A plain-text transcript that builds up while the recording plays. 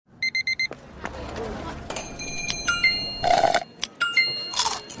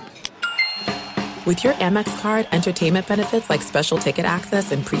With your Amex card, entertainment benefits like special ticket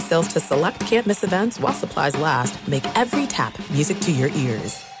access and pre-sales to select campus events while supplies last, make every tap music to your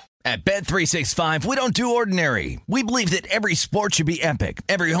ears. At Bet365, we don't do ordinary. We believe that every sport should be epic.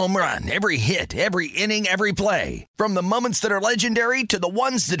 Every home run, every hit, every inning, every play. From the moments that are legendary to the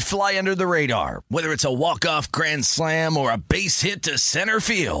ones that fly under the radar. Whether it's a walk-off grand slam or a base hit to center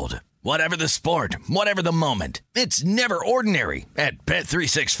field. Whatever the sport, whatever the moment, it's never ordinary at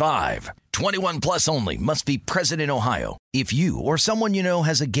Bet365. 21 plus only. Must be present in Ohio. If you or someone you know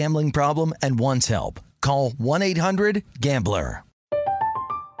has a gambling problem and wants help, call 1-800-GAMBLER.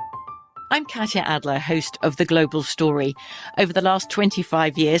 I'm Katya Adler, host of The Global Story. Over the last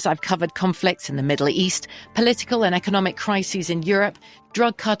 25 years, I've covered conflicts in the Middle East, political and economic crises in Europe,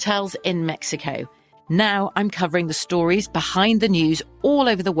 drug cartels in Mexico. Now I'm covering the stories behind the news all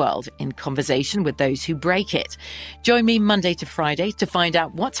over the world in conversation with those who break it. Join me Monday to Friday to find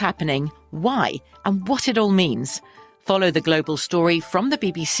out what's happening, why, and what it all means. Follow The Global Story from the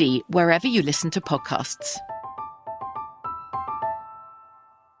BBC wherever you listen to podcasts.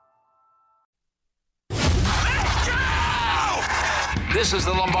 This is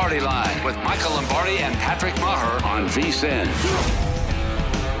the Lombardi Line with Michael Lombardi and Patrick Maher on VSiN.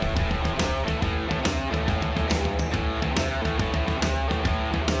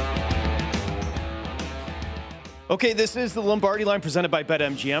 Okay, this is the Lombardi Line presented by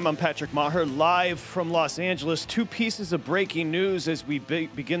BetMGM. I'm Patrick Maher, live from Los Angeles. Two pieces of breaking news as we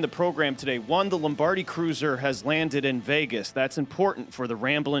begin the program today. One, the Lombardi Cruiser has landed in Vegas. That's important for the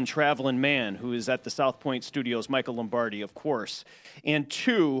ramblin', travelin' man who is at the South Point Studios, Michael Lombardi, of course. And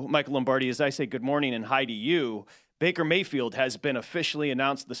two, Michael Lombardi, as I say good morning and hi to you, Baker Mayfield has been officially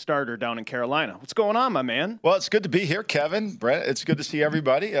announced the starter down in Carolina. What's going on, my man? Well, it's good to be here, Kevin. Brett, it's good to see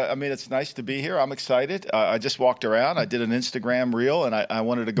everybody. I mean, it's nice to be here. I'm excited. I just walked around. I did an Instagram reel, and I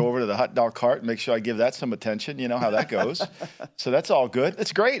wanted to go over to the hot dog cart and make sure I give that some attention. You know how that goes. So that's all good.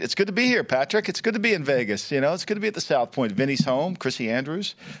 It's great. It's good to be here, Patrick. It's good to be in Vegas. You know, it's good to be at the South Point. Vinny's home, Chrissy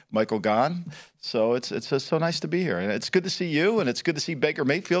Andrews, Michael Gahn. So it's just so nice to be here. And it's good to see you, and it's good to see Baker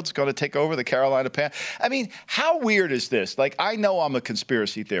Mayfield's going to take over the Carolina Panthers. I mean, how weird is this? Like, I know I'm a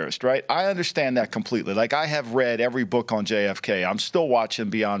conspiracy theorist, right? I understand that completely. Like, I have read every book on JFK. I'm still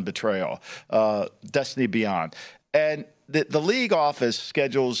watching Beyond Betrayal, Destiny Beyond. And the league office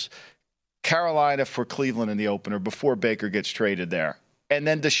schedules Carolina for Cleveland in the opener before Baker gets traded there. And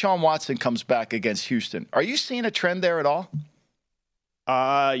then Deshaun Watson comes back against Houston. Are you seeing a trend there at all?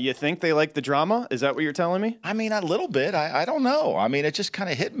 You think they like the drama? Is that what you're telling me? I mean, a little bit. I don't know. I mean, it just kind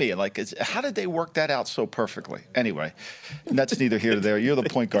of hit me. Like, how did they work that out so perfectly? Anyway, that's neither here nor there. You're the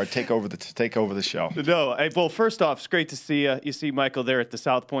point guard. Take over the show. No. Well, first off, it's great to see you see Michael there at the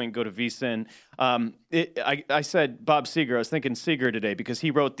South Point. Go to VSiN. I said Bob Seger. I was thinking Seger today because he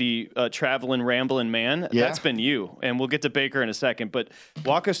wrote the Travelin' Ramblin' Man. Yeah. That's been you. And we'll get to Baker in a second. But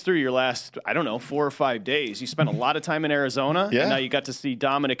walk us through your last, 4 or 5 days. You spent a lot of time in Arizona. Yeah. And now you got to see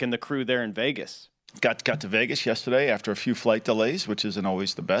Dominic and the crew there in Vegas. Got to Vegas yesterday after a few flight delays, which isn't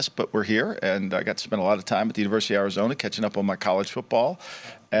always the best, but we're here. And I got to spend a lot of time at the University of Arizona catching up on my college football.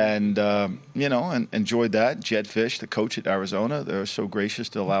 And, and enjoyed that. Jed Fish, the coach at Arizona, they're so gracious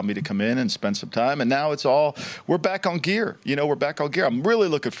to allow me to come in and spend some time. And now we're back on gear. We're back on gear. I'm really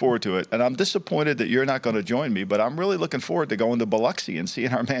looking forward to it. And I'm disappointed that you're not going to join me, but I'm really looking forward to going to Biloxi and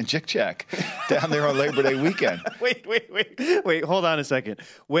seeing our man Jick Jack down there on Labor Day weekend. Wait, hold on a second.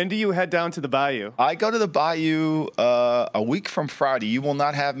 When do you head down to the Bayou? I go to the Bayou a week from Friday. You will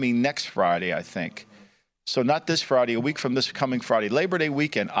not have me next Friday, I think. So not this Friday, a week from this coming Friday. Labor Day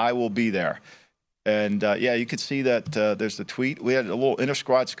weekend, I will be there. And, you can see that there's the tweet. We had a little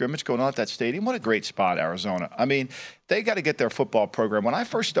inter-squad scrimmage going on at that stadium. What a great spot, Arizona. I mean, they got to get their football program. When I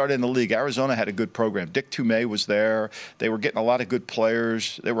first started in the league, Arizona had a good program. Dick Tomei was there. They were getting a lot of good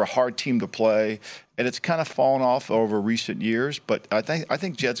players. They were a hard team to play. And it's kind of fallen off over recent years. But I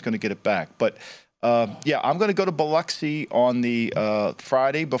think Jed's going to get it back. But I'm going to go to Biloxi on the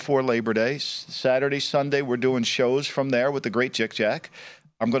Friday before Labor Day. Saturday, Sunday, we're doing shows from there with the great Jick Jack.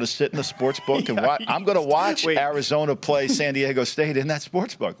 I'm going to sit in the sports book and I'm going to watch Arizona play San Diego State in that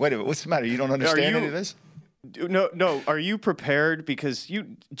sports book. Wait a minute, what's the matter? You don't understand any of this? No. Are you prepared? Because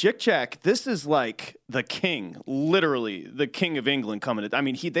Jick Jack, this is like the king, literally the king of England coming. I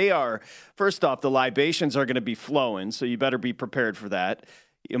mean, they are. First off, the libations are going to be flowing, so you better be prepared for that.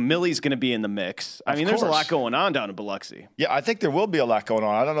 Millie's going to be in the mix. I mean, there's a lot going on down in Biloxi. Yeah, I think there will be a lot going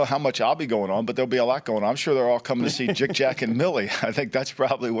on. I don't know how much I'll be going on, but there'll be a lot going on. I'm sure they're all coming to see Jick Jack and Millie. I think that's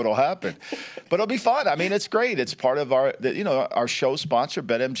probably what will happen. But it'll be fun. I mean, it's great. It's part of our show sponsor,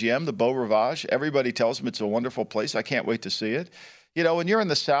 BetMGM, the Beau Rivage. Everybody tells me it's a wonderful place. I can't wait to see it. You know, when you're in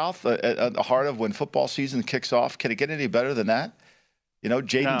the South, at the heart of when football season kicks off, can it get any better than that? You know,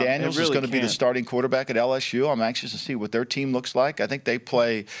 Jaden Daniels is going to be the starting quarterback at LSU. I'm anxious to see what their team looks like. I think they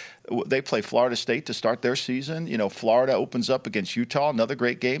play Florida State to start their season. You know, Florida opens up against Utah, another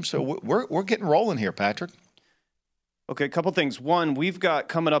great game. So we're getting rolling here, Patrick. Okay, a couple things. One, we've got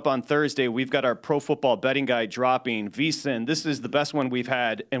coming up on Thursday, we've got our pro football betting guide dropping. VSiN, this is the best one we've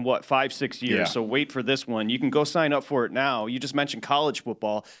had in, 5-6 years? Yeah. So wait for this one. You can go sign up for it now. You just mentioned college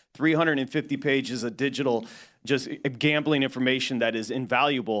football, 350 pages of digital just gambling information that is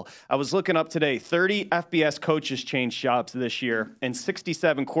invaluable. I was looking up today, 30 FBS coaches changed jobs this year, and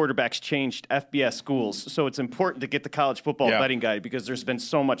 67 quarterbacks changed FBS schools. So it's important to get the college football betting guide because there's been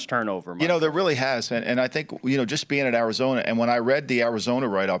so much turnover. You know, there really has. And I think, you know, just being at Arizona, and when I read the Arizona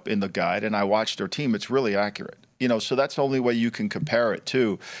write-up in the guide and I watched their team, it's really accurate. You know, so that's the only way you can compare it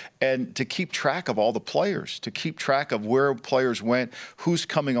to. And to keep track of all the players, to keep track of where players went, who's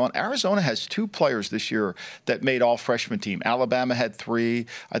coming on. Arizona has 2 players this year that made all freshman team. Alabama had 3.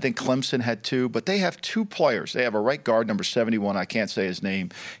 I think Clemson had 2. But they have 2 players. They have a right guard, number 71. I can't say his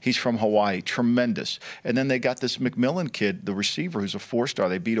name. He's from Hawaii. Tremendous. And then they got this McMillan kid, the receiver, who's a 4-star.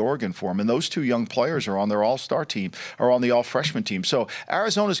 They beat Oregon for him. And those 2 young players are on their all-star team, or on the all-freshman team. So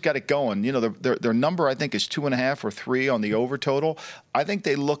Arizona's got it going. You know, their number, I think, is 2.5 or 3 on the over total. I think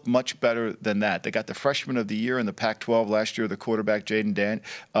they look much better than that. They got the freshman of the year in the Pac-12 last year, the quarterback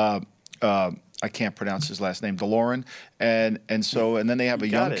Jaden I can't pronounce his last name, DeLorean, and then they have a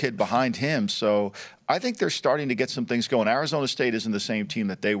young kid behind him. So I think they're starting to get some things going. Arizona State isn't the same team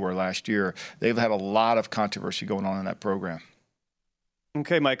that they were last year. They've had a lot of controversy going on in that program.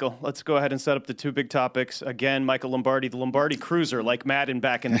 Okay, Michael, let's go ahead and set up the 2 big topics. Again, Michael Lombardi, the Lombardi Cruiser, like Madden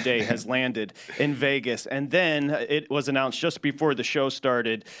back in the day, has landed in Vegas. And then it was announced just before the show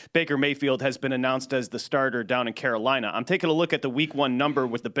started, Baker Mayfield has been announced as the starter down in Carolina. I'm taking a look at the week 1 number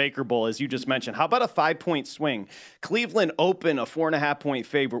with the Baker Bowl, as you just mentioned. How about a 5-point swing? Cleveland open a 4.5-point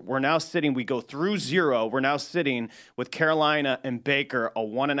favorite. We go through 0. We're now sitting with Carolina and Baker, a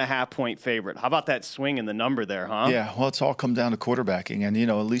 1.5-point favorite. How about that swing in the number there, huh? Yeah, well, it's all come down to quarterbacking. And, you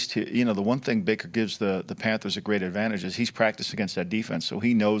know, at least, you know, the one thing Baker gives the Panthers a great advantage is he's practiced against that defense, so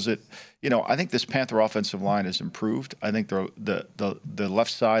he knows it. You know, I think this Panther offensive line has improved. I think the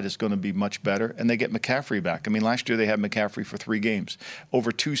left side is going to be much better, and they get McCaffrey back. I mean, last year they had McCaffrey for 3 games.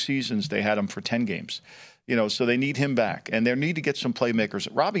 Over 2 seasons, they had him for 10 games. You know, so they need him back, and they need to get some playmakers.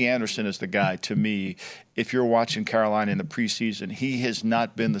 Robbie Anderson is the guy, to me, if you're watching Carolina in the preseason. He has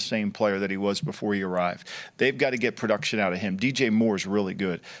not been the same player that he was before he arrived. They've got to get production out of him. DJ Moore is really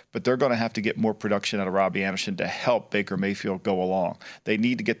good, but they're going to have to get more production out of Robbie Anderson to help Baker Mayfield go along. They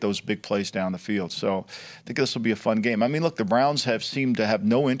need to get those big plays down the field. So I think this will be a fun game. I mean, look, the Browns have seemed to have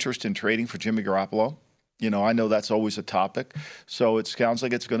no interest in trading for Jimmy Garoppolo. You know, I know that's always a topic. So it sounds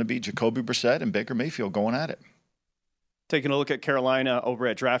like it's going to be Jacoby Brissett and Baker Mayfield going at it. Taking a look at Carolina over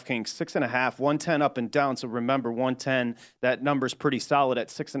at DraftKings, 6.5, 110 up and down. So remember, 110, that number's pretty solid at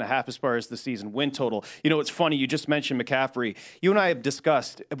 6.5 as far as the season win total. You know, it's funny, you just mentioned McCaffrey. You and I have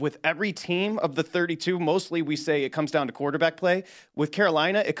discussed with every team of the 32, mostly we say it comes down to quarterback play. With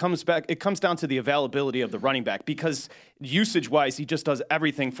Carolina, it comes down to the availability of the running back because usage-wise, he just does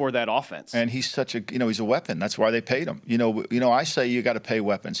everything for that offense. And he's he's a weapon. That's why they paid him. You know, I say you got to pay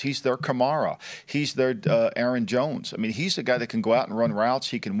weapons. He's their Kamara. He's their Aaron Jones. I mean, he's a guy that can go out and run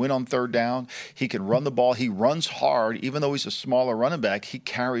routes. He can win on 3rd down. He can run the ball. He runs hard. Even though he's a smaller running back, he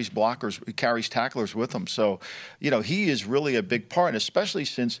carries blockers, he carries tacklers with him. So, you know, he is really a big part, and especially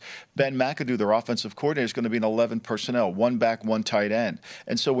since Ben McAdoo, their offensive coordinator, is going to be an 11 personnel, 1 back, 1 tight end.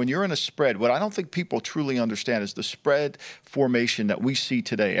 And so when you're in a spread, what I don't think people truly understand is the spread formation that we see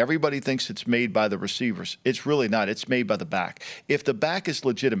today. Everybody thinks it's made by the receivers. It's really not. It's made by the back. If the back is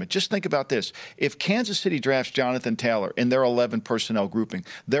legitimate, just think about this. If Kansas City drafts Jonathan Taylor in their 11 personnel grouping,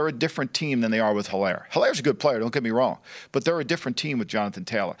 they're a different team than they are with Hilaire. Hilaire's a good player, don't get me wrong, but they're a different team with Jonathan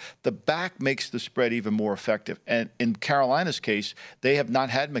Taylor. The back makes the spread even more effective. And in Carolina's case, they have not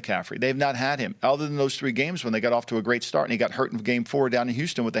had McCaffrey. They've not had him, other than those 3 games when they got off to a great start and he got hurt in game 4 down in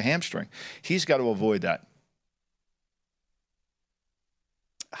Houston with the hamstring. He's got to avoid that.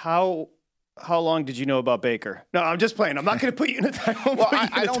 How long did you know about Baker? No, I'm just playing. I'm not going to put you in a time. Well,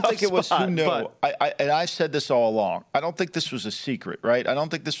 I don't think it was who knew. And I said this all along. I don't think this was a secret, right? I don't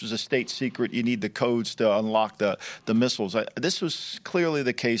think this was a state secret. You need the codes to unlock the missiles. This was clearly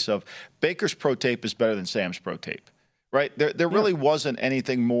the case of Baker's pro tape is better than Sam's pro tape, right? There really wasn't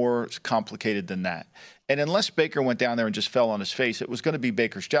anything more complicated than that. And unless Baker went down there and just fell on his face, it was going to be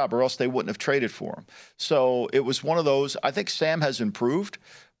Baker's job, or else they wouldn't have traded for him. So it was one of those. I think Sam has improved,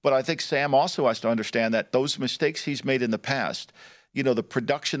 but I think Sam also has to understand that those mistakes he's made in the past, the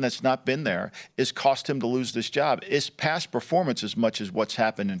production that's not been there is cost him to lose this job. It's past performance as much as what's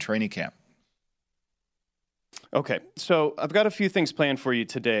happened in training camp. Okay, so I've got a few things planned for you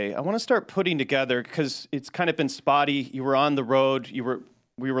today. I want to start putting together, because it's kind of been spotty. You were on the road.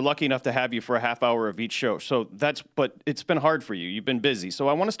 We were lucky enough to have you for a half hour of each show. But it's been hard for you. You've been busy. So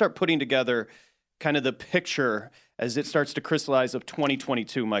I want to start putting together kind of the picture as it starts to crystallize of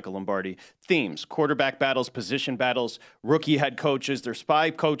 2022, Michael Lombardi. Themes: quarterback battles, position battles, rookie head coaches. There's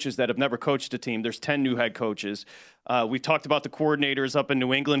 5 coaches that have never coached a team. There's 10 new head coaches. We talked about the coordinators up in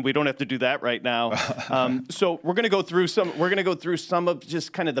New England. We don't have to do that right now. So we're going to go through some. We're going to go through some of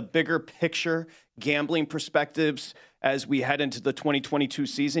just kind of the bigger picture gambling perspectives as we head into the 2022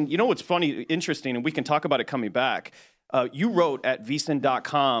 season. You know what's funny, interesting, and we can talk about it coming back. You wrote at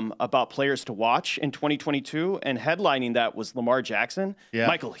vsin.com about players to watch in 2022, and headlining that was Lamar Jackson. Yeah.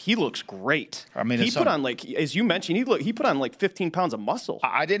 Michael, he looks great. I mean, he put on, like, as you mentioned, he put on like 15 pounds of muscle.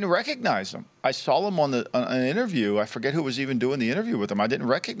 I didn't recognize him. I saw him on an interview. I forget who was even doing the interview with him. I didn't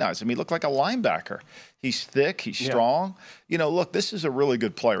recognize him. He looked like a linebacker. He's thick. He's strong. Look, this is a really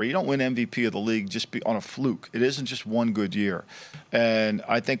good player. You don't win MVP of the league just on a fluke. It isn't just one good year. And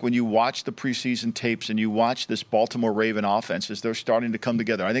I think when you watch the preseason tapes and you watch this Baltimore Raven offense as they're starting to come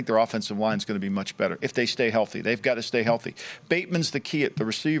together, I think their offensive line is going to be much better if they stay healthy. They've got to stay healthy. Bateman's the key at the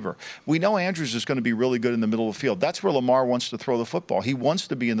receiver. We know Andrews is going to be really good in the middle of the field. That's where Lamar wants to throw the football. He wants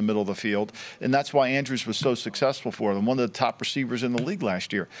to be in the middle of the field, and that's why Andrews was so successful for them, one of the top receivers in the league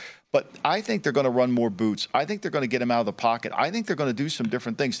last year. But I think they're going to run more boots. I think they're going to get him out of the pocket. I think they're going to do some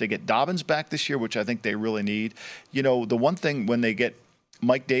different things. They get Dobbins back this year, which I think they really need. The one thing when they get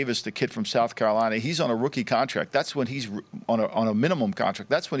Mike Davis, the kid from South Carolina, he's on a rookie contract. That's when he's on a minimum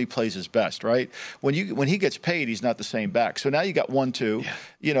contract. That's when he plays his best, right? When he gets paid, he's not the same back. So now you got 1-2,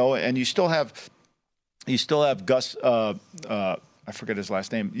 and you still have Gus. I forget his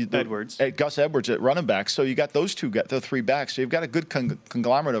last name. Edwards. Gus Edwards at running back. So you got those the 3 backs. So you've got a good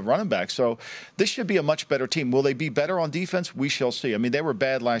conglomerate of running backs. So this should be a much better team. Will they be better on defense? We shall see. I mean, they were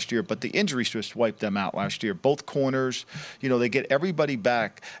bad last year, but the injuries just wiped them out last year. Both corners, they get everybody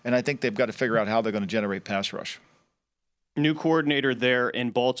back, and I think they've got to figure out how they're going to generate pass rush. New coordinator there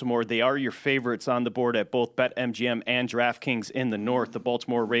in Baltimore. They are your favorites on the board at both BetMGM and DraftKings in the North. The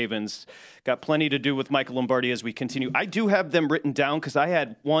Baltimore Ravens got plenty to do with Michael Lombardi as we continue. I do have them written down because I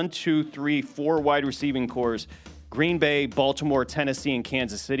had 4 wide receiving cores: Green Bay, Baltimore, Tennessee, and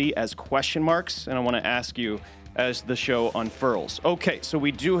Kansas City as question marks. And I want to ask you as the show unfurls. Okay, so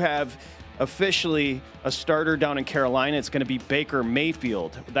we do have officially a starter down in Carolina. It's going to be Baker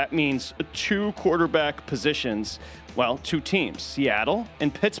Mayfield. That means 2 quarterback positions. Well, 2 teams, Seattle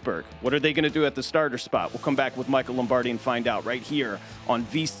and Pittsburgh. What are they going to do at the starter spot? We'll come back with Michael Lombardi and find out right here on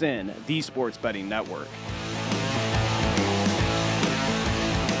VSiN, the Sports Betting Network.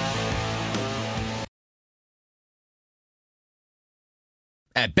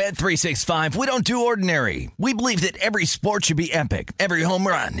 At Bet365, we don't do ordinary. We believe that every sport should be epic. Every home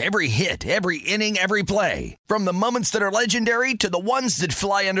run, every hit, every inning, every play. From the moments that are legendary to the ones that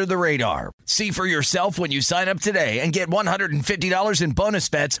fly under the radar. See for yourself when you sign up today and get $150 in bonus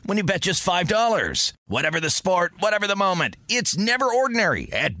bets when you bet just $5. Whatever the sport, whatever the moment, it's never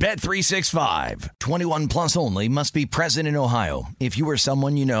ordinary at Bet365. 21 plus only. Must be present in Ohio. If you or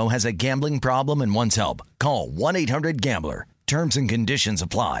someone you know has a gambling problem and wants help, call 1-800-GAMBLER. Terms and conditions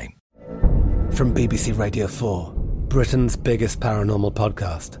apply. From BBC Radio 4, Britain's biggest paranormal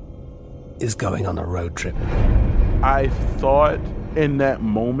podcast is going on a road trip. I thought in that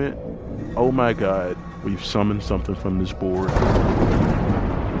moment, oh my God, we've summoned something from this board.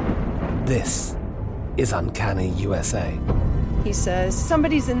 This is Uncanny USA. He says,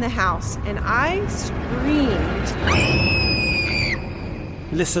 somebody's in the house, and I screamed.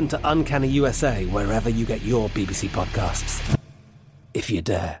 Listen to Uncanny USA wherever you get your BBC podcasts, if you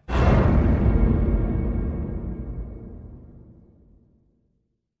dare.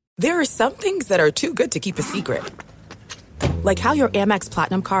 There are some things that are too good to keep a secret. Like how your Amex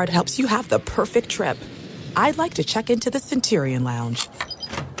Platinum card helps you have the perfect trip. I'd like to check into the Centurion Lounge.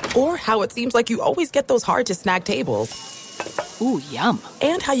 Or how it seems like you always get those hard-to-snag tables. Ooh, yum.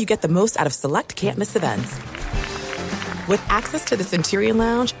 And how you get the most out of select can't-miss events. With access to the Centurion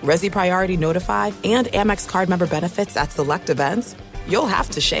Lounge, Resi Priority Notify, and Amex card member benefits at select events, you'll have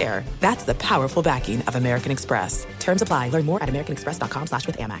to share. That's the powerful backing of American Express. Terms apply. Learn more at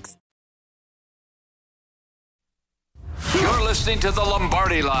americanexpress.com/withAmex. You're listening to the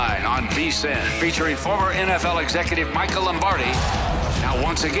Lombardi Line on VSiN, featuring former NFL executive Michael Lombardi. Now,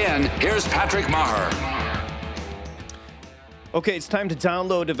 once again, here's Patrick Maher. Okay, it's time to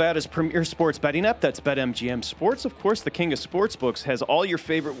download Nevada's premier sports betting app. That's BetMGM Sports. Of course, the king of sportsbooks has all your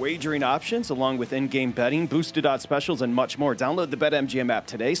favorite wagering options, along with in-game betting, boosted odds specials, and much more. Download the BetMGM app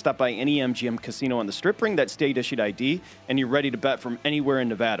today. Stop by any MGM casino on the Strip, bring that state-issued ID, and you're ready to bet from anywhere in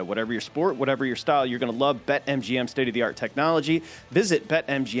Nevada. Whatever your sport, whatever your style, you're going to love BetMGM state-of-the-art technology. Visit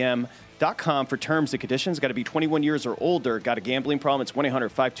BetMGM.com for terms and conditions. Got to be 21 years or older. Got a gambling problem? It's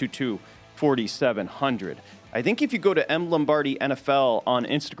 1-800-522-4700. I think if you go to M. Lombardi NFL on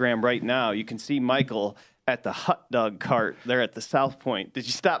Instagram right now, you can see Michael at the hot dog cart there at the South Point. Did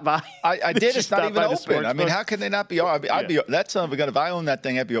you stop by? I did. It's not even open. I mean, how can they not be open? That son of a gun, if I own that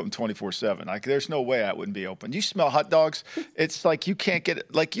thing, I'd be open 24/7. There's no way I wouldn't be open. You smell hot dogs, it's like you can't get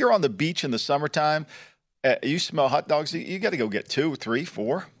it. Like you're on the beach in the summertime, you smell hot dogs, you got to go get 2, 3,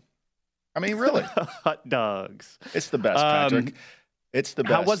 4. I mean, really. Hot dogs. It's the best, Patrick. It's the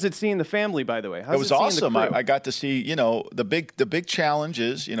best. How was it seeing the family, by the way? It was awesome. I got to see, the big challenge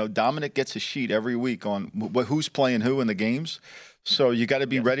is, Dominic gets a sheet every week on who's playing who in the games. So you got to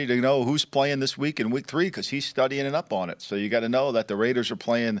be ready to know who's playing this week in week 3 because he's studying it up on it. So you got to know that the Raiders are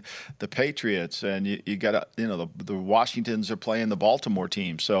playing the Patriots and you got to, the Washingtons are playing the Baltimore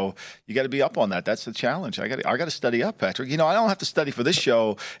team. So you got to be up on that. That's the challenge. I got to study up, Patrick. I don't have to study for this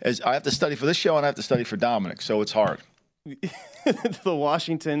show I have to study for this show and I have to study for Dominic. So it's hard. The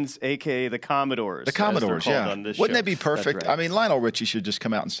Washingtons, a.k.a. the Commodores. The Commodores, yeah. Wouldn't they be perfect? Right. I mean, Lionel Richie should just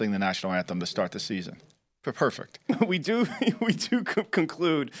come out and sing the national anthem to start the season. Perfect. We do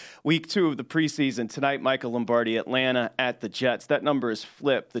conclude week 2 of the preseason tonight. Michael Lombardi, Atlanta at the Jets. That number is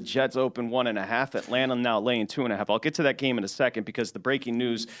flipped. The Jets open 1.5. Atlanta now laying 2.5. I'll get to that game in a second because the breaking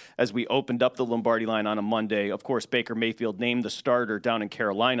news as we opened up the Lombardi line on a Monday, of course, Baker Mayfield named the starter down in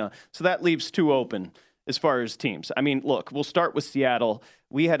Carolina. So that leaves 2 open as far as teams. I mean, look, we'll start with Seattle.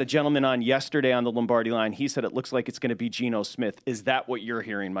 We had a gentleman on yesterday on the Lombardi line. He said it looks like it's going to be Geno Smith. Is that what you're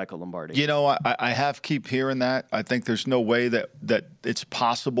hearing, Michael Lombardi? I keep hearing that. I think there's no way that it's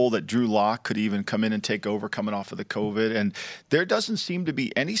possible that Drew Lock could even come in and take over coming off of the COVID. And there doesn't seem to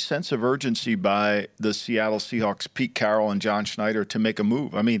be any sense of urgency by the Seattle Seahawks, Pete Carroll and John Schneider, to make a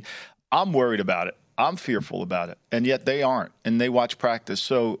move. I mean, I'm worried about it. I'm fearful about it. And yet they aren't. And they watch practice.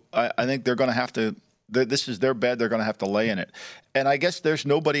 So I think they're going to have to. This is their bed. They're going to have to lay in it. And I guess there's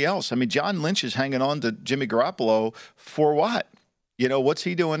nobody else. I mean, John Lynch is hanging on to Jimmy Garoppolo for what? What's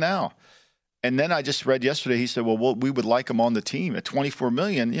he doing now? And then I just read yesterday, he said, well, we would like him on the team at $24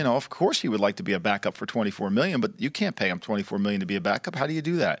 million. Of course he would like to be a backup for $24 million, but you can't pay him $24 million to be a backup. How do you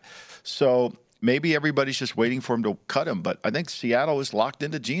do that? So maybe everybody's just waiting for him to cut him, but I think Seattle is locked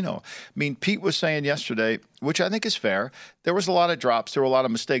into Geno. I mean, Pete was saying yesterday, which I think is fair, there was a lot of drops, there were a lot of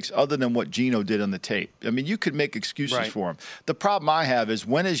mistakes other than what Geno did on the tape. I mean, you could make excuses for him. The problem I have is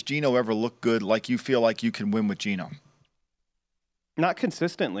when has Geno ever looked good like you feel like you can win with Geno? Not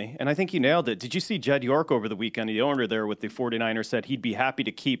consistently, and I think you nailed it. Did you see Jed York over the weekend? The owner there with the 49ers said he'd be happy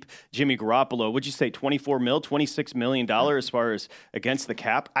to keep Jimmy Garoppolo. Would you say $26 million as far as against the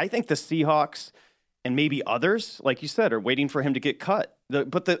cap? I think the Seahawks and maybe others, like you said, are waiting for him to get cut.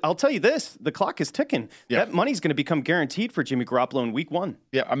 I'll tell you this, the clock is ticking. Yeah. That money's going to become guaranteed for Jimmy Garoppolo in week 1.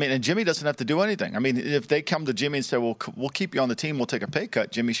 Yeah, I mean, and Jimmy doesn't have to do anything. I mean, if they come to Jimmy and say, well, we'll keep you on the team, we'll take a pay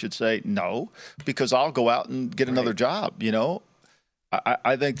cut, Jimmy should say no, because I'll go out and get another job,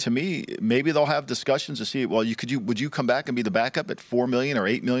 I think to me, maybe they'll have discussions to see, well, would you come back and be the backup at $4 million or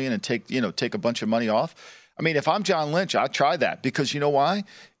 $8 million and take a bunch of money off? I mean, if I'm John Lynch, I'd try that because you know why?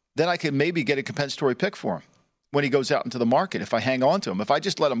 Then I could maybe get a compensatory pick for him when he goes out into the market. If I hang on to him, if I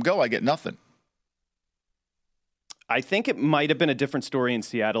just let him go, I get nothing. I think it might have been a different story in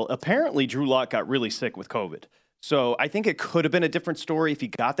Seattle. Apparently, Drew Lock got really sick with COVID. So I think it could have been a different story if he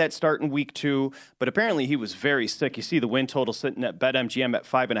got that start in week 2, but apparently he was very sick. You see the win total sitting at BetMGM at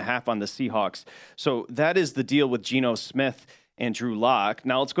 5.5 on the Seahawks. So that is the deal with Geno Smith and Drew Lock.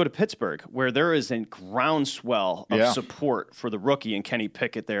 Now let's go to Pittsburgh, where there is a groundswell of support for the rookie and Kenny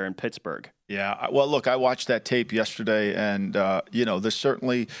Pickett there in Pittsburgh. Yeah, well, look, I watched that tape yesterday, and, there's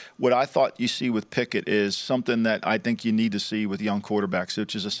certainly what I thought you see with Pickett is something that I think you need to see with young quarterbacks,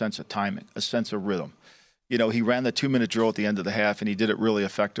 which is a sense of timing, a sense of rhythm. He ran the 2-minute drill at the end of the half, and he did it really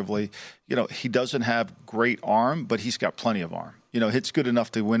effectively. He doesn't have great arm, but he's got plenty of arm. It's good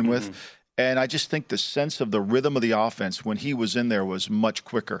enough to win with. And I just think the sense of the rhythm of the offense when he was in there was much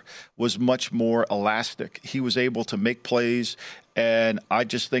quicker, was much more elastic. He was able to make plays. And I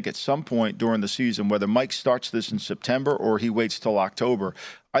just think at some point during the season, whether Mike starts this in September or he waits till October,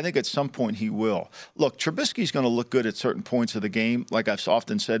 I think at some point he will. Look, Trubisky's going to look good at certain points of the game, like I've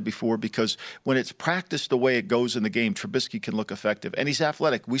often said before, because when it's practiced the way it goes in the game, Trubisky can look effective. And he's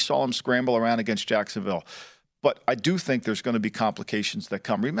athletic. We saw him scramble around against Jacksonville. But I do think there's going to be complications that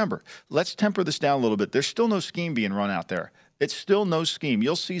come. Remember, let's temper this down a little bit. There's still no scheme being run out there. It's still no scheme.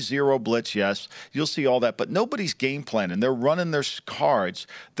 You'll see zero blitz, yes. You'll see all that. But nobody's game planning. They're running their cards.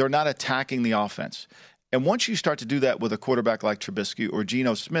 They're not attacking the offense. And once you start to do that with a quarterback like Trubisky or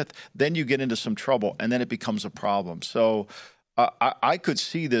Geno Smith, then you get into some trouble, and then it becomes a problem. So I could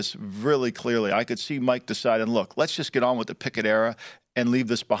see this really clearly. I could see Mike deciding, look, let's just get on with the Pickett era and leave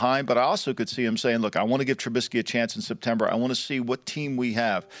this behind. But I also could see him saying, look, I want to give Trubisky a chance in September. I want to see what team we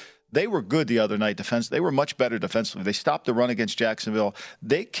have. They were good the other night defense. They were much better defensively. They stopped the run against Jacksonville.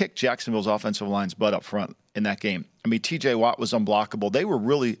 They kicked Jacksonville's offensive line's butt up front in that game. I mean, T.J. Watt was unblockable. They were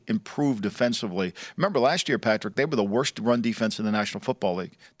really improved defensively. Remember last year, Patrick, they were the worst run defense in the National Football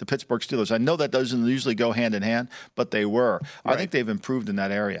League, the Pittsburgh Steelers. I know that doesn't usually go hand in hand, but they were. Right. I think they've improved in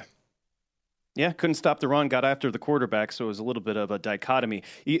that area. Yeah, couldn't stop the run, got after the quarterback, so it was a little bit of a dichotomy.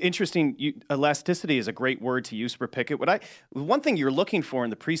 Interesting, elasticity is a great word to use for Pickett. One thing you're looking for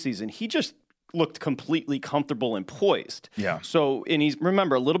in the preseason, he just looked completely comfortable and poised. Yeah. So, and he's,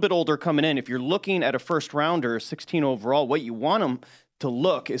 remember, a little bit older coming in. If you're looking at a first rounder, 16 overall, what you want him to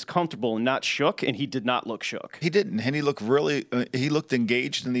look is comfortable and not shook, and he did not look shook. He didn't, and he looked really he looked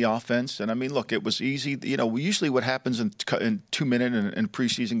engaged in the offense. And I mean, look, it was easy. You know, usually what happens in 2 minute in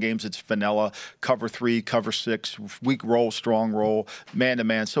preseason games, it's vanilla, cover 3, cover 6, weak roll, strong roll, man to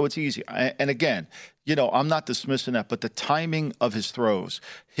man. So it's easy. And again, you know, I'm not dismissing that, but the timing of his throws,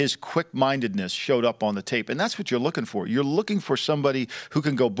 his quick-mindedness showed up on the tape. And that's what you're looking for. You're looking for somebody who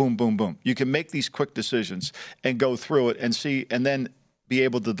can go boom, boom, boom. You can make these quick decisions and go through it and see, and then be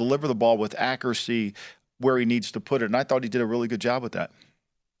able to deliver the ball with accuracy where he needs to put it. And I thought he did a really good job with that.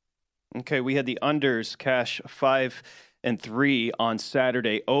 Okay, we had the unders cash 5-3 on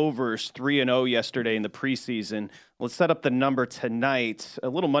Saturday, overs 3-0 yesterday in the preseason. Let's set up the number tonight. A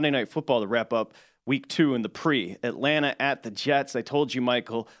little Monday Night Football to wrap up Week 2 in the pre. Atlanta at the Jets. I told you,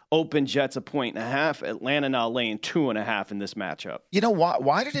 Michael, open Jets 1.5. Atlanta now laying 2.5 in this matchup. You know,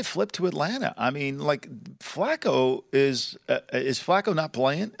 why did it flip to Atlanta? I mean, like, Flacco is Flacco not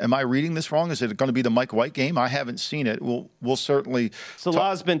playing? Am I reading this wrong? Is it going to be the Mike White game? I haven't seen it. We'll certainly.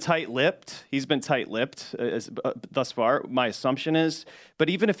 Salah's been tight-lipped. He's been tight-lipped thus far, my assumption is. But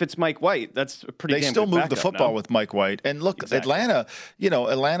even if it's Mike White, that's a pretty damn good They still move the football with Mike White. And look, exactly. Atlanta, you know,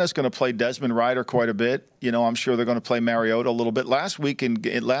 Atlanta's going to play Desmond Ridder quite a bit. You know, I'm sure they're going to play Mariota a little bit. Last week in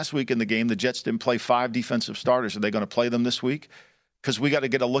the game, the Jets didn't play 5 defensive starters. Are they going to play them this week? Because we got to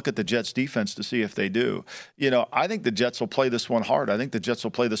get a look at the Jets defense to see if they do. You know, I think the Jets will play this one hard. I think the Jets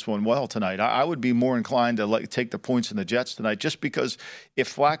will play this one well tonight. I would be more inclined to take the points in the Jets tonight, just because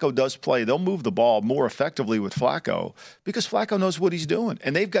if Flacco does play, they'll move the ball more effectively with Flacco, because Flacco knows what he's doing.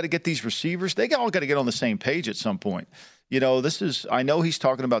 And they've got to get these receivers. They all got to get on the same page at some point. You know, I know he's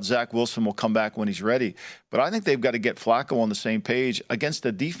talking about Zach Wilson will come back when he's ready, but I think they've got to get Flacco on the same page against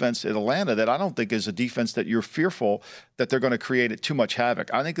a defense at Atlanta that I don't think is a defense that you're fearful that they're going to create too much havoc.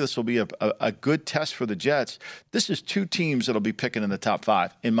 I think this will be a good test for the Jets. This is 2 teams that'll be picking in the top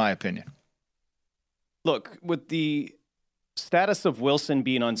 5, in my opinion. Look, with the status of Wilson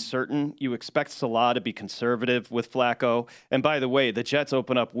being uncertain, you expect Salah to be conservative with Flacco. And by the way, the Jets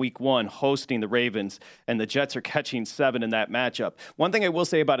open up Week 1 hosting the Ravens, and the Jets are catching 7 in that matchup. One thing I will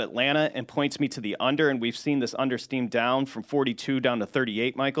say about Atlanta, and points me to the under, and we've seen this under steam down from 42 down to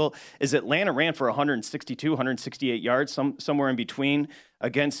 38, Michael, is Atlanta ran for 162, 168 yards, somewhere in between,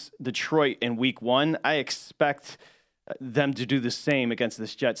 against Detroit in Week 1. I expect them to do the same against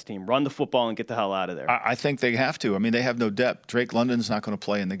this Jets team. Run the football and get the hell out of there. I think they have to. I mean, they have no depth. Drake London's not going to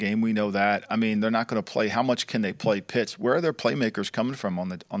play in the game. We know that. I mean, they're not going to play. How much can they play Pitts? Where are their playmakers coming from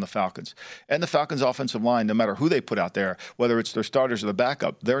on the Falcons? And the Falcons' offensive line, no matter who they put out there, whether it's their starters or the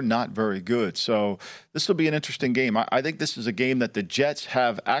backup, they're not very good. So this will be an interesting game. I think this is a game that the Jets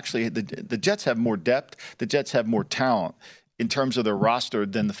have actually – the Jets have more depth. The Jets have more talent in terms of their roster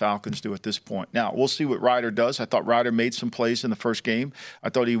than the Falcons do at this point. Now, we'll see what Ryder does. I thought Ryder made some plays in the first game. I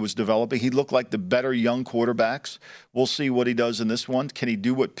thought he was developing. He looked like the better young quarterbacks. We'll see what he does in this one. Can he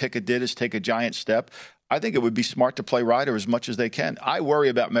do what Pickett did, is take a giant step? I think it would be smart to play Ryder as much as they can. I worry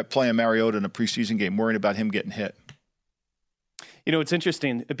about playing Mariota in a preseason game, worrying about him getting hit. You know, it's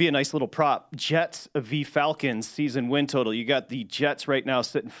interesting. It'd be a nice little prop. Jets v. Falcons season win total. You got the Jets right now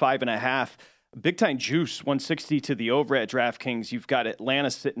sitting 5.5. Big time juice, 160 to the over at DraftKings. You've got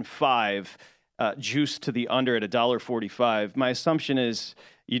Atlanta sitting 5, juice to the under at $1.45. My assumption is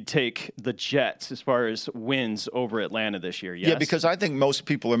you'd take the Jets as far as wins over Atlanta this year. Yes? Yeah, because I think most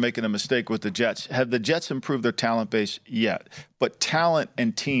people are making a mistake with the Jets. Have the Jets improved their talent base? Yet. But talent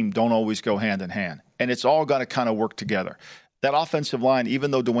and team don't always go hand in hand. And it's all got to kind of work together. That offensive line,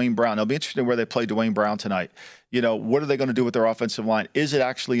 even though Dwayne Brown, it'll be interesting where they play Dwayne Brown tonight. What are they going to do with their offensive line? Is it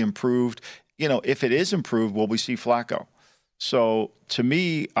actually improved? If it is improved, will we see Flacco? So to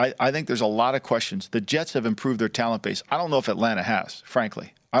me, I think there's a lot of questions. The Jets have improved their talent base. I don't know if Atlanta has,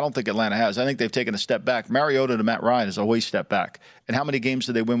 frankly. I don't think Atlanta has. I think they've taken a step back. Mariota to Matt Ryan is a way step back. And how many games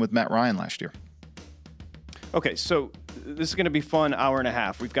did they win with Matt Ryan last year? Okay, so this is going to be fun hour and a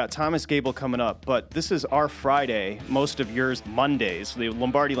half. We've got Thomas Gable coming up, but this is our Friday, most of yours Mondays. The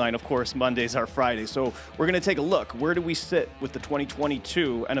Lombardi line, of course, Mondays are Friday. So we're going to take a look. Where do we sit with the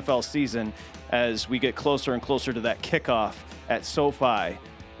 2022 NFL season as we get closer and closer to that kickoff at SoFi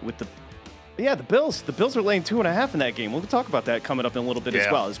with the Bills. The Bills are laying 2.5 in that game. We'll talk about that coming up in a little bit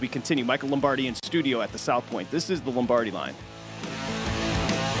as well as we continue. Michael Lombardi in studio at the South Point. This is the Lombardi line.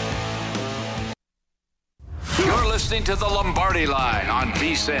 You're listening to the Lombardi Line on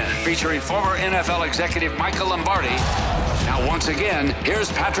VSiN, featuring former NFL executive Michael Lombardi. Now, once again,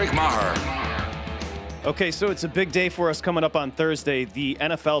 here's Patrick Maher. Okay, so it's a big day for us coming up on Thursday. The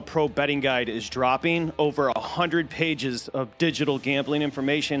NFL Pro Betting Guide is dropping. Over 100 pages of digital gambling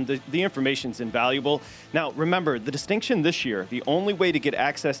information. The information's invaluable. Now, remember, the distinction this year, the only way to get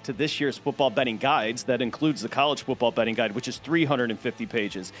access to this year's football betting guides, that includes the college football betting guide, which is 350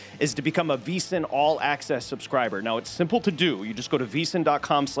 pages, is to become a VSiN all-access subscriber. Now, it's simple to do. You just go to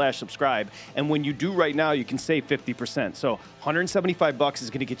vsin.com/subscribe, and when you do right now, you can save 50%. So $175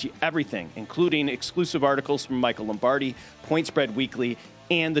 is going to get you everything, including exclusive articles from Michael Lombardi, Point Spread Weekly,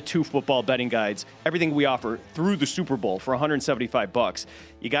 and the 2 football betting guides. Everything we offer through the Super Bowl for $175.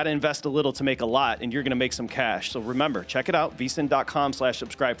 You got to invest a little to make a lot, and you're going to make some cash. So remember, check it out,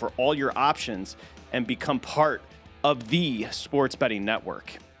 vsin.com/subscribe for all your options and become part of the sports betting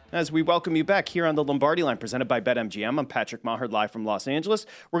network. As we welcome you back here on the Lombardi Line, presented by BetMGM, I'm Patrick Maher, live from Los Angeles.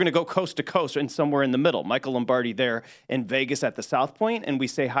 We're going to go coast to coast and somewhere in the middle. Michael Lombardi there in Vegas at the South Point, and we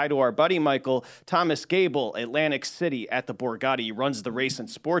say hi to our buddy Michael, Thomas Gable, Atlantic City at the Borgata. He runs the race and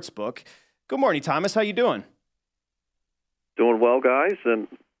sports book. Good morning, Thomas. How you doing? Doing well, guys, and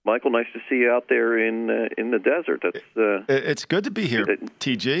Michael, nice to see you out there in the desert. It's good to be here,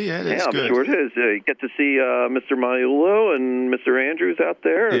 TG. It is I'm good. Sure it is. You get to see Mr. Maiulo and Mr. Andrews out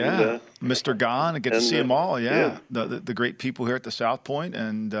there. Yeah, and, Mr. Gahn. I get to see them all. Yeah. The great people here at the South Point,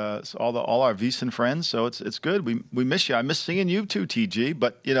 and all our VSiN friends. So it's good. We miss you. I miss seeing you too, TG.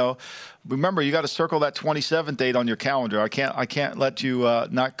 But remember, you got to circle that 27th date on your calendar. I can't let you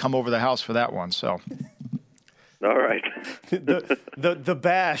not come over the house for that one. So. All right. the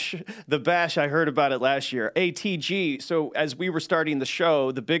bash, I heard about it last year. ATG, so as we were starting the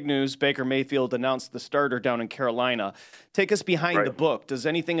show, the big news, Baker Mayfield announced the starter down in Carolina. Take us behind the book. Does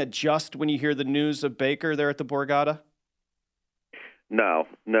anything adjust when you hear the news of Baker there at the Borgata? No.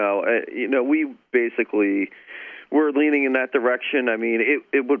 We basically were leaning in that direction. I mean,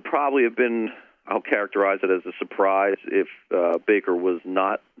 it would probably have been, I'll characterize it as a surprise if Baker was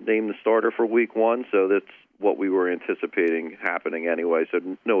not named the starter for Week 1, so that's what we were anticipating happening anyway, so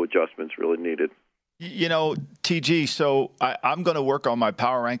no adjustments really needed. TG, so I'm going to work on my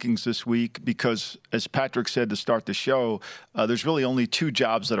power rankings this week because, as Patrick said to start the show, there's really only 2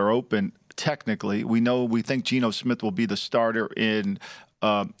 jobs that are open technically. We think Geno Smith will be the starter in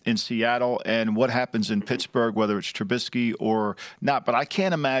Seattle, and what happens in Pittsburgh, whether it's Trubisky or not. But I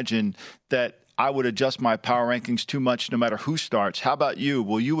can't imagine that I would adjust my power rankings too much no matter who starts. How about you?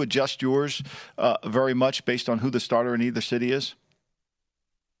 Will you adjust yours very much based on who the starter in either city is?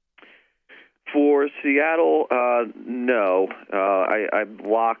 For Seattle, no. I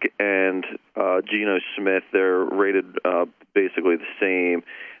Locke and Geno Smith, they're rated basically the same.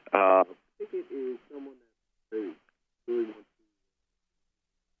 I think it is someone that really wants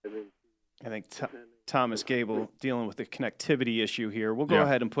to. I think Thomas Gable dealing with the connectivity issue here. We'll go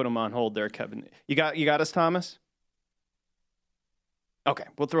ahead and put him on hold there, Kevin. You got us, Thomas? Okay,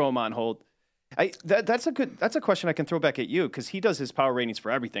 we'll throw him on hold. That's a question I can throw back at you because he does his power ratings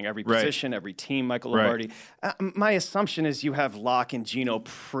for everything, every position, every team. Michael Lombardi. My assumption is you have Locke and Geno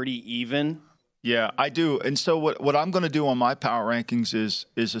pretty even. Yeah, I do. And so what I'm going to do on my power rankings is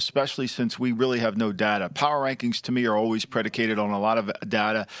especially since we really have no data. Power rankings to me are always predicated on a lot of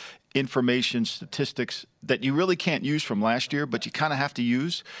data, information, statistics that you really can't use from last year, but you kind of have to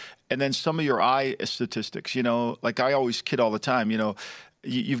use. And then some of your eye statistics, like I always kid all the time,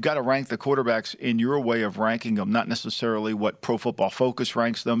 you've got to rank the quarterbacks in your way of ranking them, not necessarily what Pro Football Focus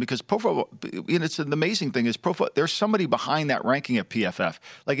ranks them, because Pro Football, it's an amazing thing is there's somebody behind that ranking at PFF.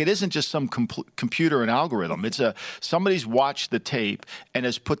 Like it isn't just some computer and algorithm. It's somebody's watched the tape and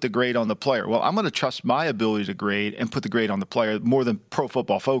has put the grade on the player. Well, I'm going to trust my ability to grade and put the grade on the player more than Pro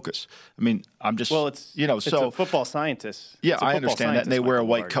Football Focus. I mean, I'm just, it's a football scientist. Yeah, I understand that, and they wear a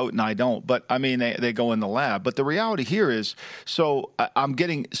white coat, and I don't. But, I mean, they go in the lab. But the reality here is, so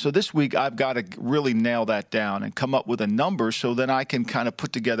this week I've got to really nail that down and come up with a number so then I can kind of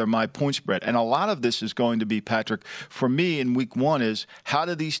put together my point spread. And a lot of this is going to be, Patrick, for me in week one is how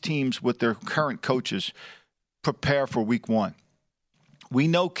do these teams with their current coaches prepare for week one? We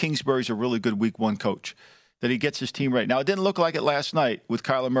know Kingsbury's a really good week one coach, that he gets his team right. Now, it didn't look like it last night with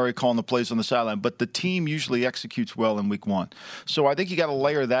Kyler Murray calling the plays on the sideline, but the team usually executes well in week one. So I think you got to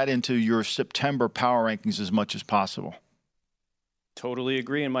layer that into your September power rankings as much as possible. Totally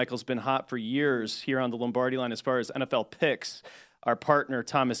agree, and Michael's been hot for years here on the Lombardi line as far as NFL picks. Our partner,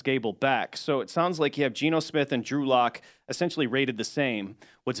 Thomas Gable, back. So it sounds like you have Geno Smith and Drew Lock essentially rated the same.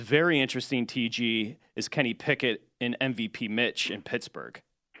 What's very interesting, TG, is Kenny Pickett and MVP Mitch in Pittsburgh.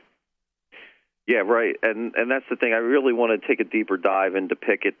 Yeah, right, and that's the thing. I really want to take a deeper dive into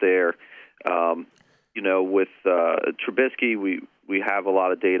Pickett there. With Trubisky, we have a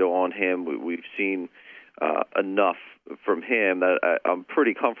lot of data on him. We've seen enough from him that I'm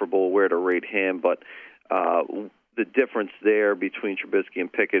pretty comfortable where to rate him. But the difference there between Trubisky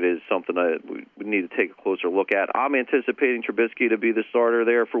and Pickett is something that we need to take a closer look at. I'm anticipating Trubisky to be the starter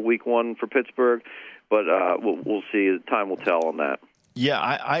there for Week 1 for Pittsburgh, but we'll see. Time will tell on that. Yeah,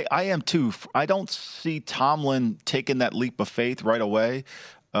 I am too. I don't see Tomlin taking that leap of faith right away,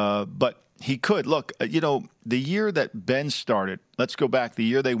 but he could. Look, the year that Ben started, let's go back, the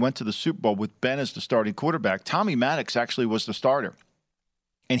year they went to the Super Bowl with Ben as the starting quarterback, Tommy Maddox actually was the starter,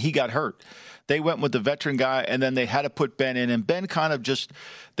 and he got hurt. They went with the veteran guy, and then they had to put Ben in. And Ben kind of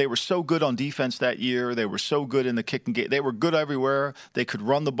they were so good on defense that year. They were so good in the kicking game. They were good everywhere. They could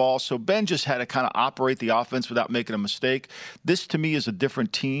run the ball. So Ben just had to kind of operate the offense without making a mistake. This, to me, is a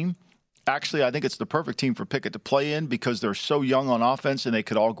different team. Actually, I think it's the perfect team for Pickett to play in because they're so young on offense and they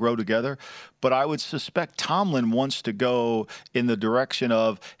could all grow together. But I would suspect Tomlin wants to go in the direction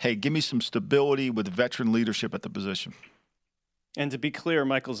of, hey, give me some stability with veteran leadership at the position. And to be clear,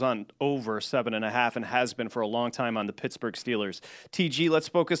 Michael's on over 7.5 and has been for a long time on the Pittsburgh Steelers. TG, let's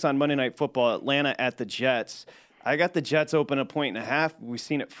focus on Monday Night Football. Atlanta at the Jets. I got the Jets open 1.5. We've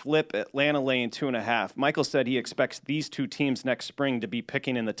seen it flip. Atlanta laying 2.5. Michael said he expects these two teams next spring to be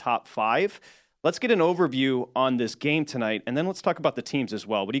picking in the top 5. Let's get an overview on this game tonight, and then let's talk about the teams as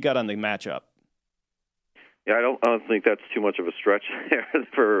well. What do you got on the matchup? Yeah, I don't think that's too much of a stretch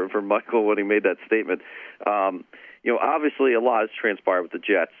there for Michael when he made that statement. Obviously a lot has transpired with the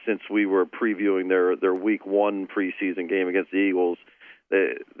Jets since we were previewing their Week 1 preseason game against the Eagles.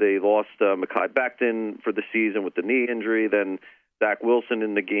 They lost Mekhi Becton for the season with the knee injury. Then Zach Wilson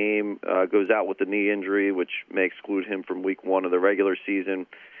in the game goes out with the knee injury, which may exclude him from Week 1 of the regular season.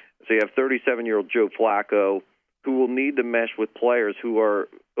 So you have 37-year-old Joe Flacco, who will need to mesh with players who are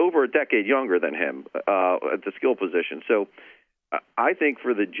over a decade younger than him at the skill position. So I think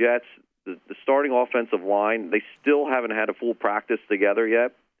for the Jets, the starting offensive line, they still haven't had a full practice together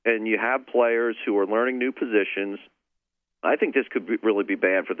yet, and you have players who are learning new positions. I think this could really be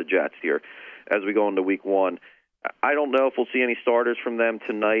bad for the Jets here as we go into Week 1. I don't know if we'll see any starters from them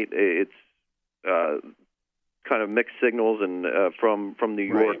tonight. It's kind of mixed signals and from New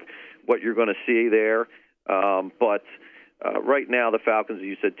York, what you're going to see there. But right now, the Falcons, as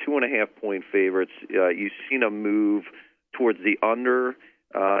you said, 2.5-point favorites. You've seen a move towards the under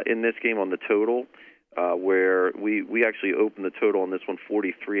in this game on the total, where we actually opened the total on this one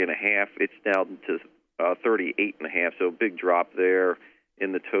 43.5. It's down to 38.5, so a big drop there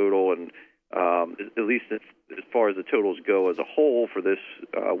in the total. And at least as far as the totals go as a whole for this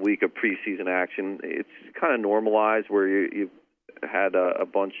week of preseason action, it's kind of normalized where you've had a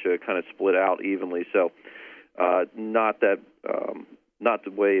bunch kind of split out evenly. So not the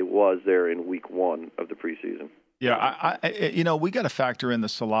way it was there in Week 1 of the preseason. Yeah, we got to factor in the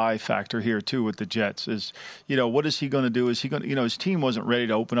Saleh factor here too with the Jets. Is what is he going to do? Is he going to his team wasn't ready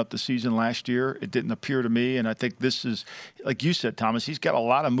to open up the season last year. It didn't appear to me, and I think this is like you said, Thomas. He's got a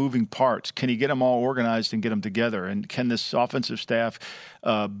lot of moving parts. Can he get them all organized and get them together? And can this offensive staff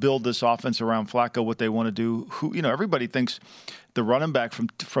build this offense around Flacco? What they want to do? Everybody thinks the running back from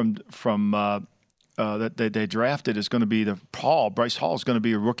that they drafted is going to be Bryce Hall is going to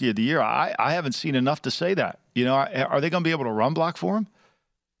be a rookie of the year. I haven't seen enough to say that. Are they going to be able to run block for him?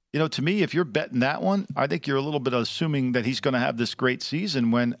 To me, if you're betting that one, I think you're a little bit assuming that he's going to have this great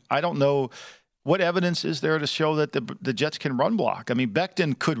season when I don't know what evidence is there to show that the Jets can run block. I mean,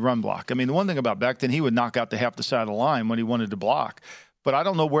 Becton could run block. I mean, the one thing about Becton, he would knock out half the side of the line when he wanted to block. But I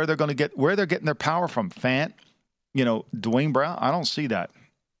don't know where they're getting their power from. Fant, Dwayne Brown, I don't see that.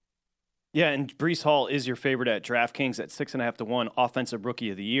 Yeah, and Breece Hall is your favorite at DraftKings at 6.5 to 1, offensive rookie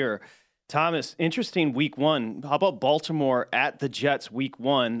of the year. Thomas, interesting week one. How about Baltimore at the Jets week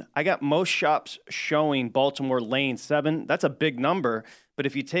one? I got most shops showing Baltimore laying 7. That's a big number. But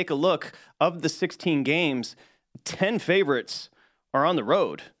if you take a look, of the 16 games, 10 favorites are on the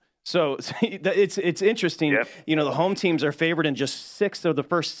road. So it's interesting. Yep. You know, the home teams are favored in just 6 of the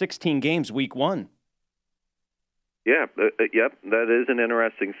first 16 games week one. Yeah, yep, that is an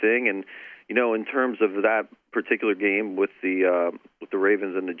interesting thing. And, you know, in terms of that particular game with the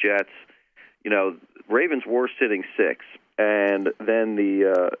Ravens and the Jets, you know, Ravens were sitting 6, and then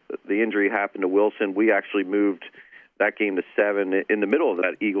the injury happened to Wilson. We actually moved that game to 7 in the middle of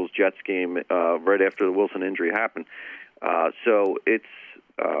that Eagles-Jets game right after the Wilson injury happened. So it's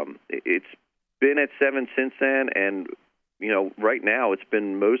been at 7 since then, and, you know, right now it's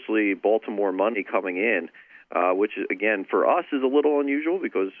been mostly Baltimore money coming in, which, again, for us is a little unusual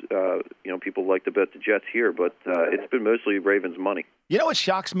because, you know, people like to bet the Jets here, but it's been mostly Ravens money. You know what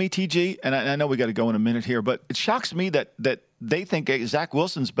shocks me, TG? And I know we got to go in a minute here, but it shocks me that they think Zach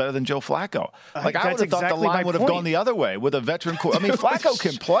Wilson's better than Joe Flacco. Like, I would have thought the line would have gone the other way with a veteran. I mean, Flacco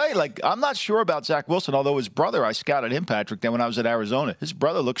can play. Like, I'm not sure about Zach Wilson, although his brother, I scouted him, Patrick, then when I was at Arizona. His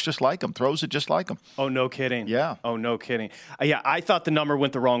brother looks just like him, throws it just like him. Oh, no kidding. Yeah. Oh, no kidding. Yeah, I thought the number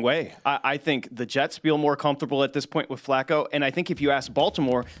went the wrong way. I think the Jets feel more comfortable at this point with Flacco, and I think if you ask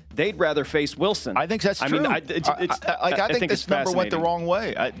Baltimore, they'd rather face Wilson. I think that's true. I think this number went the wrong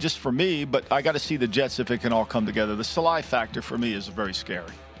way, just for me, but I got to see the Jets if it can all come together. The Saleh factor for me is very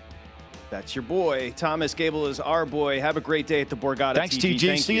scary. That's your boy. Thomas Gable is our boy. Have a great day at the Borgata Thanks, TV.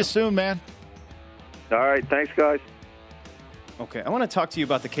 TG. See you soon, man. All right. Thanks, guys. Okay, I want to talk to you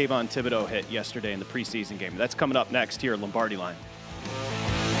about the Kayvon Thibodeau hit yesterday in the preseason game. That's coming up next here at Lombardi Line.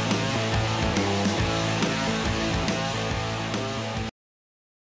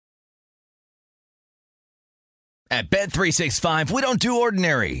 At Bet365, we don't do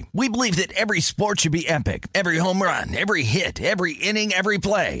ordinary. We believe that every sport should be epic. Every home run, every hit, every inning, every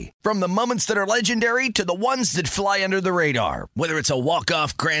play. From the moments that are legendary to the ones that fly under the radar. Whether it's a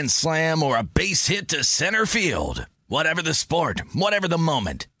walk-off grand slam or a base hit to center field. Whatever the sport, whatever the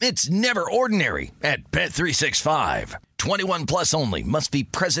moment. It's never ordinary at Bet365. 21 plus only. Must be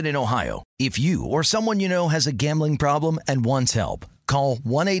present in Ohio. If you or someone you know has a gambling problem and wants help, call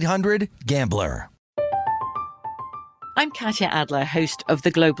 1-800-GAMBLER. I'm Katya Adler, host of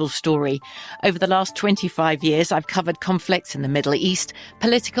The Global Story. Over the last 25 years, I've covered conflicts in the Middle East,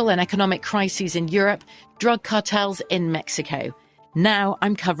 political and economic crises in Europe, drug cartels in Mexico. Now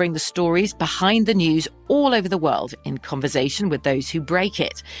I'm covering the stories behind the news all over the world in conversation with those who break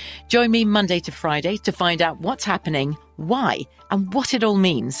it. Join me Monday to Friday to find out what's happening, why, and what it all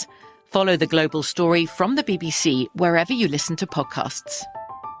means. Follow The Global Story from the BBC wherever you listen to podcasts.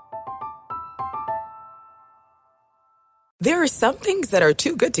 There are some things that are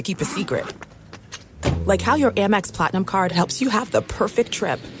too good to keep a secret. Like how your Amex Platinum card helps you have the perfect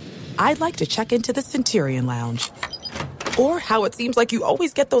trip. I'd like to check into the Centurion Lounge. Or how it seems like you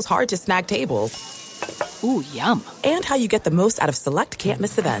always get those hard-to-snag tables. Ooh, yum. And how you get the most out of select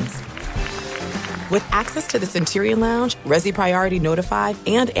can't-miss events. With access to the Centurion Lounge, Resi Priority Notified,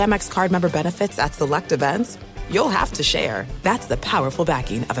 and Amex card member benefits at select events, you'll have to share. That's the powerful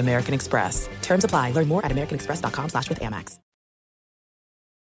backing of American Express. Terms apply. Learn more at americanexpress.com/withAmex.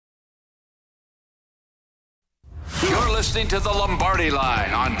 You're listening to the Lombardi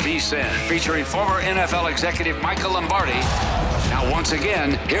Line on VSiN, featuring former NFL executive Michael Lombardi. Now, once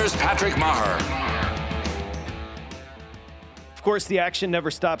again, here's Patrick Maher. Of course, the action never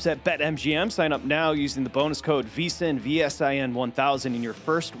stops at BetMGM. Sign up now using the bonus code VSiN, VSIN1000, and your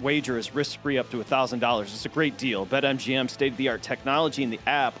first wager is risk-free up to $1,000. It's a great deal. BetMGM state-of-the-art technology in the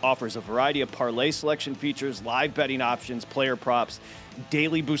app offers a variety of parlay selection features, live betting options, player props,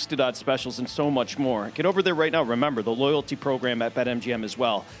 daily boosted odds specials, and so much more. Get over there right now. Remember, the loyalty program at BetMGM as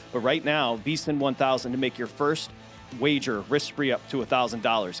well. But right now, VSiN1000 to make your first wager risk-free up to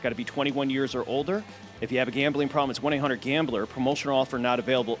 $1,000. Got to be 21 years or older. If you have a gambling problem, it's 1-800-GAMBLER. Promotional offer not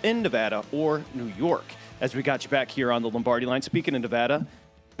available in Nevada or New York. As we got you back here on the Lombardi Line. Speaking of Nevada,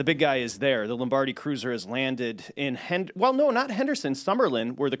 the big guy is there. The Lombardi Cruiser has landed in not Henderson,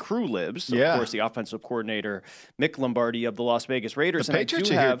 Summerlin, where the crew lives. So of course, the offensive coordinator, Mick Lombardi of the Las Vegas Raiders. The Patriots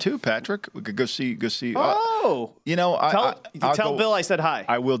are here too, Patrick. We could go see. Oh, tell Bill I said hi.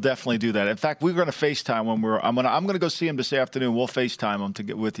 I will definitely do that. In fact, we're going to FaceTime when I'm going to go see him this afternoon. We'll FaceTime him to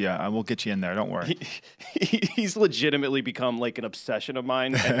get with you. I will get you in there. Don't worry. He's legitimately become like an obsession of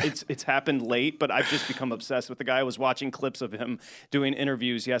mine. It's happened late, but I've just become obsessed with the guy. I was watching clips of him doing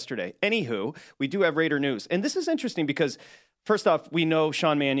interviews yesterday. Anywho, we do have Raider news. And this is interesting because, first off, we know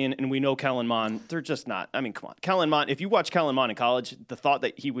Sean Mannion and we know Kellen Mond. They're just not. I mean, come on. Kellen Mond, if you watch Kellen Mond in college, the thought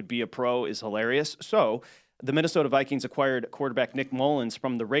that he would be a pro is hilarious. So the Minnesota Vikings acquired quarterback Nick Mullins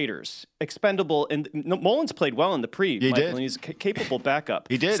from the Raiders. Expendable, and Mullins played well in the pre. He Michael, did. And he's a capable backup.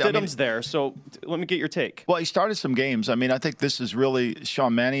 He did. Stidham's there, so let me get your take. Well, he started some games. I mean, I think this is really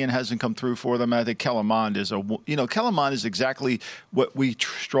Sean Mannion hasn't come through for them. I think Kellen Mond is Kellen Mond is exactly what we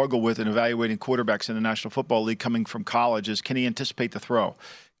struggle with in evaluating quarterbacks in the National Football League coming from college is can he anticipate the throw?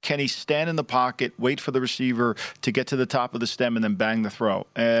 Can he stand in the pocket, wait for the receiver to get to the top of the stem, and then bang the throw?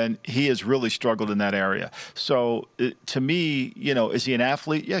 And he has really struggled in that area. So to me, is he an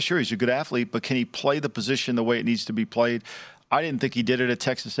athlete? Yeah, sure, he's a good athlete, but can he play the position the way it needs to be played? I didn't think he did it at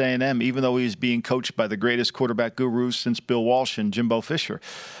Texas A&M, even though he was being coached by the greatest quarterback gurus since Bill Walsh and Jimbo Fisher.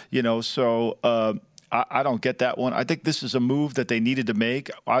 I don't get that one. I think this is a move that they needed to make.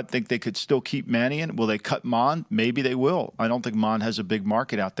 I think they could still keep Mannion. Will they cut Mond? Maybe they will. I don't think Mond has a big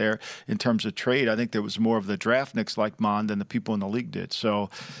market out there in terms of trade. I think there was more of the draftniks like Mond than the people in the league did. So,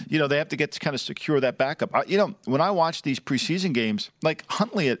 they have to get to kind of secure that backup. When I watch these preseason games, like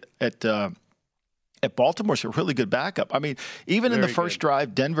Huntley at Baltimore's a really good backup. I mean, even in the first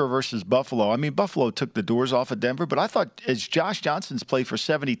drive, Denver versus Buffalo. I mean, Buffalo took the doors off of Denver, but I thought as Josh Johnson's played for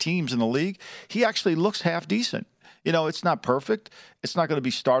 70 teams in the league, he actually looks half decent. It's not perfect. It's not going to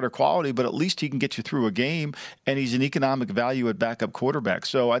be starter quality, but at least he can get you through a game, and he's an economic value at backup quarterback.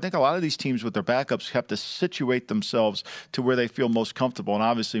 So I think a lot of these teams with their backups have to situate themselves to where they feel most comfortable, and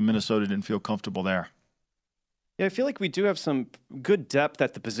obviously Minnesota didn't feel comfortable there. Yeah, I feel like we do have some good depth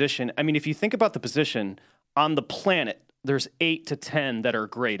at the position. I mean, if you think about the position on the planet, there's 8 to 10 that are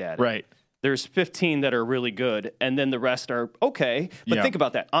great at it. Right. There's 15 that are really good, and then the rest are okay. But think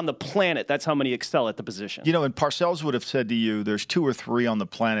about that. On the planet, that's how many excel at the position. And Parcells would have said to you, there's 2 or 3 on the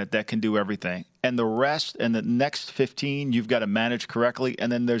planet that can do everything. And the rest, and the next 15, you've got to manage correctly.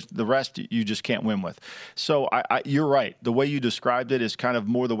 And then there's the rest you just can't win with. So you're right. The way you described it is kind of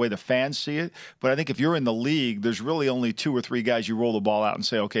more the way the fans see it. But I think if you're in the league, there's really only 2 or 3 guys you roll the ball out and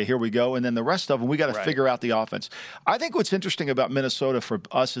say, okay, here we go. And then the rest of them, we got to figure out the offense. I think what's interesting about Minnesota for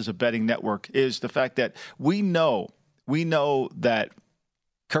us as a betting network is the fact that we know that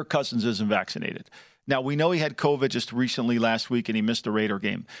Kirk Cousins isn't vaccinated. Now, we know he had COVID just recently last week and he missed the Raider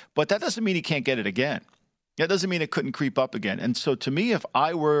game, but that doesn't mean he can't get it again. That doesn't mean it couldn't creep up again. And so to me, if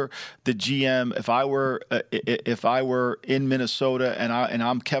I were the GM, if I were in Minnesota and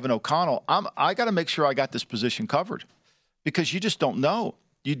I'm Kevin O'Connell, I got to make sure I got this position covered because you just don't know.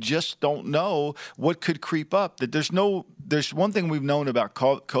 You just don't know what could creep up. That there's one thing we've known about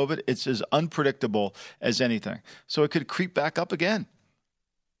COVID. It's as unpredictable as anything. So it could creep back up again.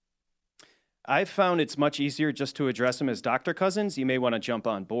 I've found it's much easier just to address him as Dr. Cousins. You may want to jump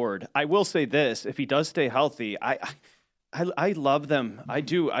on board. I will say this, if he does stay healthy, I love them. I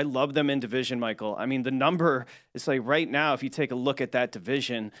do. I love them in division, Michael. I mean, the number is like right now, if you take a look at that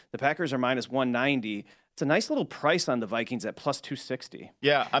division, the Packers are minus 190. It's a nice little price on the Vikings at plus 260.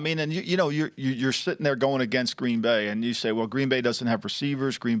 Yeah, I mean, and you're sitting there going against Green Bay, and you say, well, Green Bay doesn't have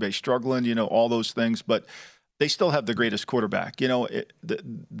receivers, Green Bay struggling, all those things, but they still have the greatest quarterback.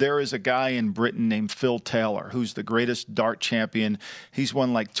 There is a guy in Britain named Phil Taylor, who's the greatest dart champion. He's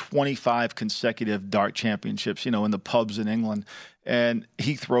won like 25 consecutive dart championships, in the pubs in England. And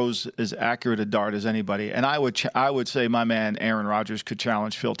he throws as accurate a dart as anybody. And I would say my man Aaron Rodgers could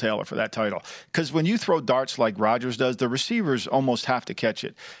challenge Phil Taylor for that title. Because when you throw darts like Rodgers does, the receivers almost have to catch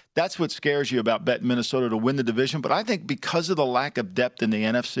it. That's what scares you about betting Minnesota to win the division. But I think because of the lack of depth in the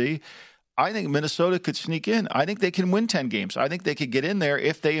NFC, I think Minnesota could sneak in. I think they can win 10 games. I think they could get in there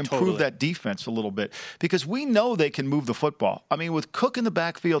if they improve that defense a little bit because we know they can move the football. I mean, with Cook in the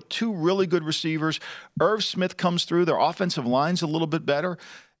backfield, 2 really good receivers, Irv Smith comes through, their offensive line's a little bit better.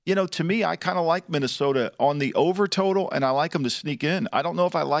 To me, I kind of like Minnesota on the over total, and I like them to sneak in. I don't know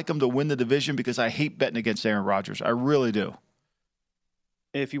if I like them to win the division because I hate betting against Aaron Rodgers. I really do.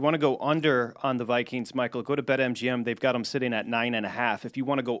 If you want to go under on the Vikings, Michael, go to BetMGM. They've got them sitting at 9.5. If you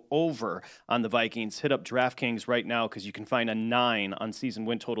want to go over on the Vikings, hit up DraftKings right now because you can find a 9 on season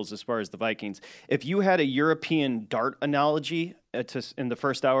win totals as far as the Vikings. If you had a European dart analogy in the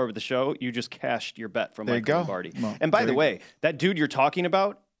first hour of the show, you just cashed your bet from Michael Lombardi. Well, and by the way, that dude you're talking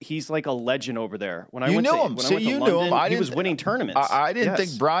about, he's like a legend over there. When I went to London, he was winning tournaments. I didn't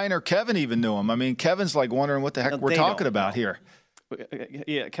think Brian or Kevin even knew him. I mean, Kevin's like wondering what the heck we're talking about here.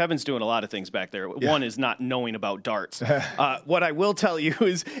 Yeah, Kevin's doing a lot of things back there. Yeah. One is not knowing about darts. What I will tell you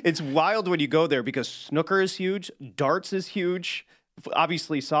is it's wild when you go there because snooker is huge, darts is huge.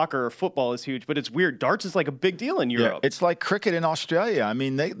 obviously soccer or football is huge, but it's weird. Darts is like a big deal in Europe. Yeah, it's like cricket in Australia. I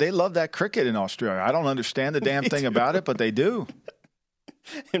mean, they love that cricket in Australia. I don't understand the damn thing about it, but they do.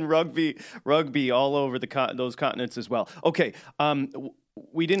 And rugby all over those continents as well. Okay,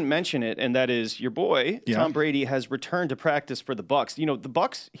 we didn't mention it, and that is your boy, Tom Brady, has returned to practice for the Bucs. You know, the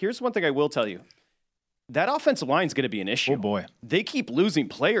Bucs, here's one thing I will tell you. That offensive line is going to be an issue. Oh, boy. They keep losing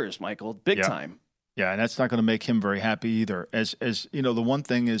players, Michael, big time. Yeah, and that's not going to make him very happy either. As you know, the one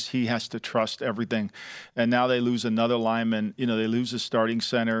thing is he has to trust everything. And now they lose another lineman. You know, they lose the starting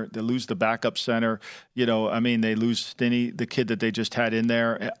center. They lose the backup center. You know, I mean, they lose Stinney, the kid that they just had in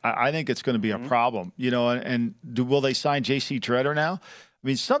there. I think it's going to be a problem. You know, and will they sign J.C. Treader now? I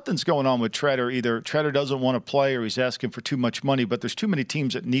mean, something's going on with Treader. Either Treader doesn't want to play or he's asking for too much money, but there's too many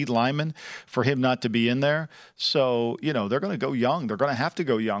teams that need linemen for him not to be in there. So, you know, they're going to go young. They're going to have to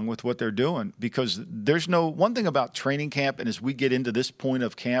go young with what they're doing because there's one thing about training camp, and as we get into this point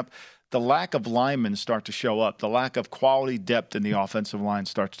of camp, the lack of linemen start to show up. The lack of quality depth in the offensive line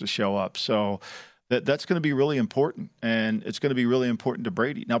starts to show up. So that's going to be really important, and it's going to be really important to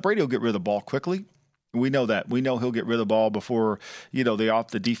Brady. Now, Brady will get rid of the ball quickly. We know that. We know he'll get rid of the ball before, you know,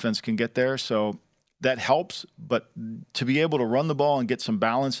 the defense can get there. So that helps. But to be able to run the ball and get some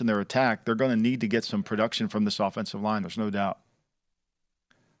balance in their attack, they're going to need to get some production from this offensive line. There's no doubt.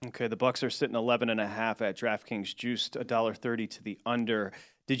 Okay, the Bucs are sitting 11.5 at DraftKings, juiced $1.30 to the under.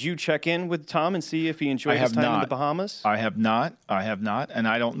 Did you check in with Tom and see if he enjoyed his time in the Bahamas? I have not. And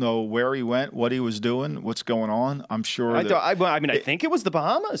I don't know where he went, what he was doing, what's going on. I'm sure. I think it was the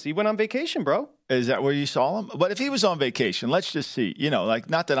Bahamas. He went on vacation, bro. Is that where you saw him? But if he was on vacation, let's just see. You know, like,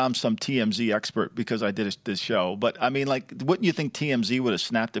 not that I'm some TMZ expert because I did this show, but I mean, like, wouldn't you think TMZ would have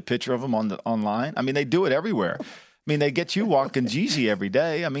snapped a picture of him online? I mean, they do it everywhere. I mean, they get you walking Jeezy every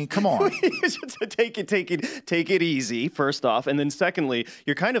day. I mean, come on. Take it easy, first off. And then secondly,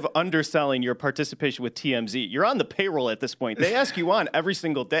 you're kind of underselling your participation with TMZ. You're on the payroll at this point. They ask you on every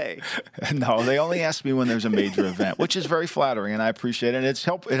single day. No, they only ask me when there's a major event, which is very flattering, and I appreciate it. And it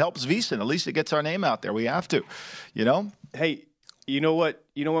helps VSiN. At least it gets our name out there. We have to, you know? Hey, you know what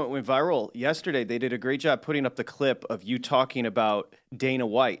went viral yesterday? They did a great job putting up the clip of you talking about Dana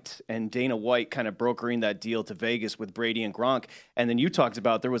White and Dana White kind of brokering that deal to Vegas with Brady and Gronk. And then you talked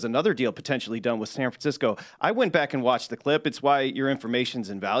about there was another deal potentially done with San Francisco. I went back and watched the clip. It's why your information's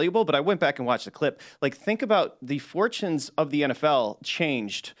invaluable, but I went back and watched the clip. Like, think about the fortunes of the NFL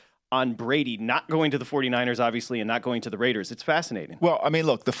changed on Brady not going to the 49ers, obviously, and not going to the Raiders. It's fascinating. Well, I mean,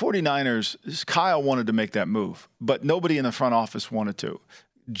 look, the 49ers, Kyle wanted to make that move, but nobody in the front office wanted to.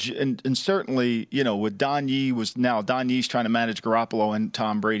 And certainly, you know, with Don Yee's trying to manage Garoppolo and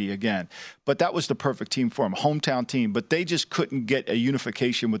Tom Brady again. But that was the perfect team for him, hometown team. But they just couldn't get a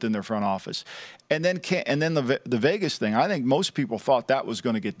unification within their front office. And then the Vegas thing, I think most people thought that was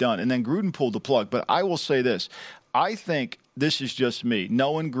going to get done. And then Gruden pulled the plug. But I will say this. I think this is just me,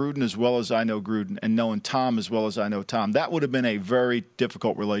 knowing Gruden as well as I know Gruden and knowing Tom as well as I know Tom. That would have been a very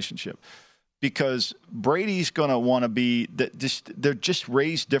difficult relationship. Because Brady's going to want to be they're just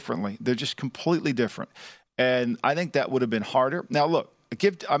raised differently. They're just completely different. And I think that would have been harder. Now, look,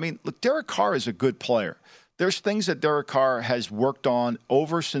 Derek Carr is a good player. There's things that Derek Carr has worked on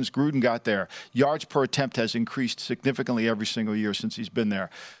since Gruden got there. Yards per attempt has increased significantly every single year since he's been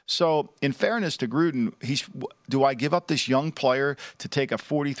there. So, in fairness to Gruden, do I give up this young player to take a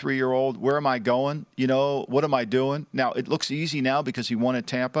 43-year-old? Where am I going? You know, what am I doing? Now, it looks easy now because he won at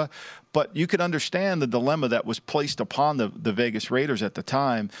Tampa, but you could understand the dilemma that was placed upon the Vegas Raiders at the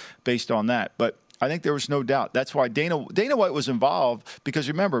time based on that. But I think there was no doubt. That's why Dana White was involved because,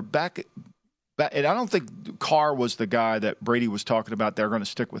 remember, and I don't think Carr was the guy that Brady was talking about. They're going to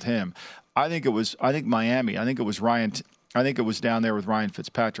stick with him. I think Miami. I think it was Ryan. I think it was down there with Ryan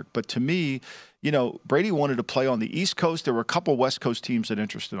Fitzpatrick. But to me, you know, Brady wanted to play on the East Coast. There were a couple West Coast teams that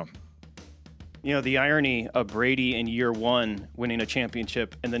interested him. You know, the irony of Brady in year one winning a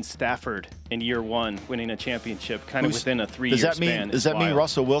championship and then Stafford in year one winning a championship kind of within a 3-year span. Does that mean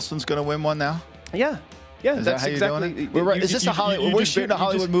Russell Wilson's going to win one now? Yeah. Yeah, is that's exactly. We're right. Is this a Hollywood? We're shooting a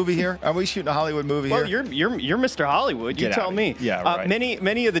Hollywood movie here. Are we shooting a Hollywood movie here? Well, you're Mr. Hollywood. You tell me. Yeah, right.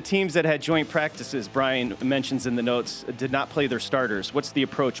 Many of the teams that had joint practices, Brian mentions in the notes, did not play their starters. What's the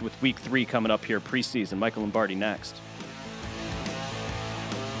approach with Week 3 coming up here preseason? Michael Lombardi next.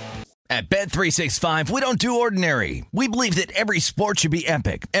 At Bet365, we don't do ordinary. We believe that every sport should be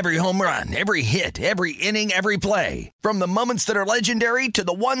epic. Every home run, every hit, every inning, every play. From the moments that are legendary to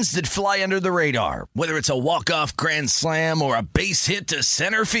the ones that fly under the radar. Whether it's a walk-off grand slam or a base hit to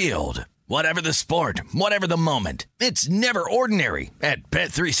center field. Whatever the sport, whatever the moment, it's never ordinary at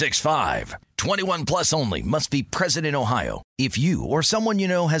Bet365. 21 plus only. Must be present in Ohio. If you or someone you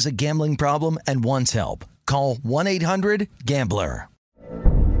know has a gambling problem and wants help, call 1-800-GAMBLER.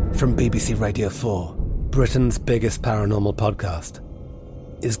 From BBC Radio 4, Britain's biggest paranormal podcast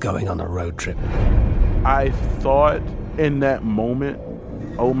is going on a road trip. I thought in that moment,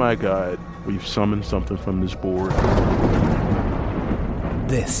 oh my God, we've summoned something from this board.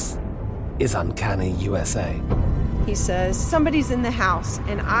 This is Uncanny USA. He says, somebody's in the house,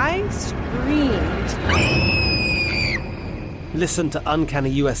 and I screamed. Listen to Uncanny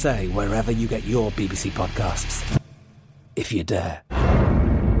USA wherever you get your BBC podcasts, if you dare.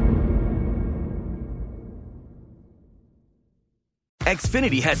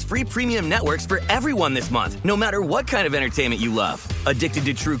 Xfinity has free premium networks for everyone this month, no matter what kind of entertainment you love. Addicted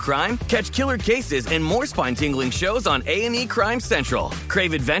to true crime? Catch killer cases and more spine-tingling shows on A&E Crime Central.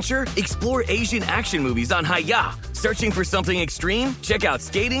 Crave adventure? Explore Asian action movies on Hi-Ya. Searching for something extreme? Check out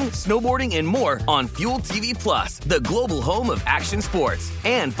skating, snowboarding, and more on Fuel TV Plus, the global home of action sports.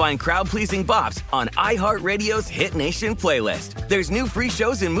 And find crowd-pleasing bops on iHeartRadio's Hit Nation playlist. There's new free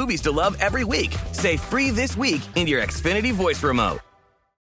shows and movies to love every week. Say free this week in your Xfinity voice remote.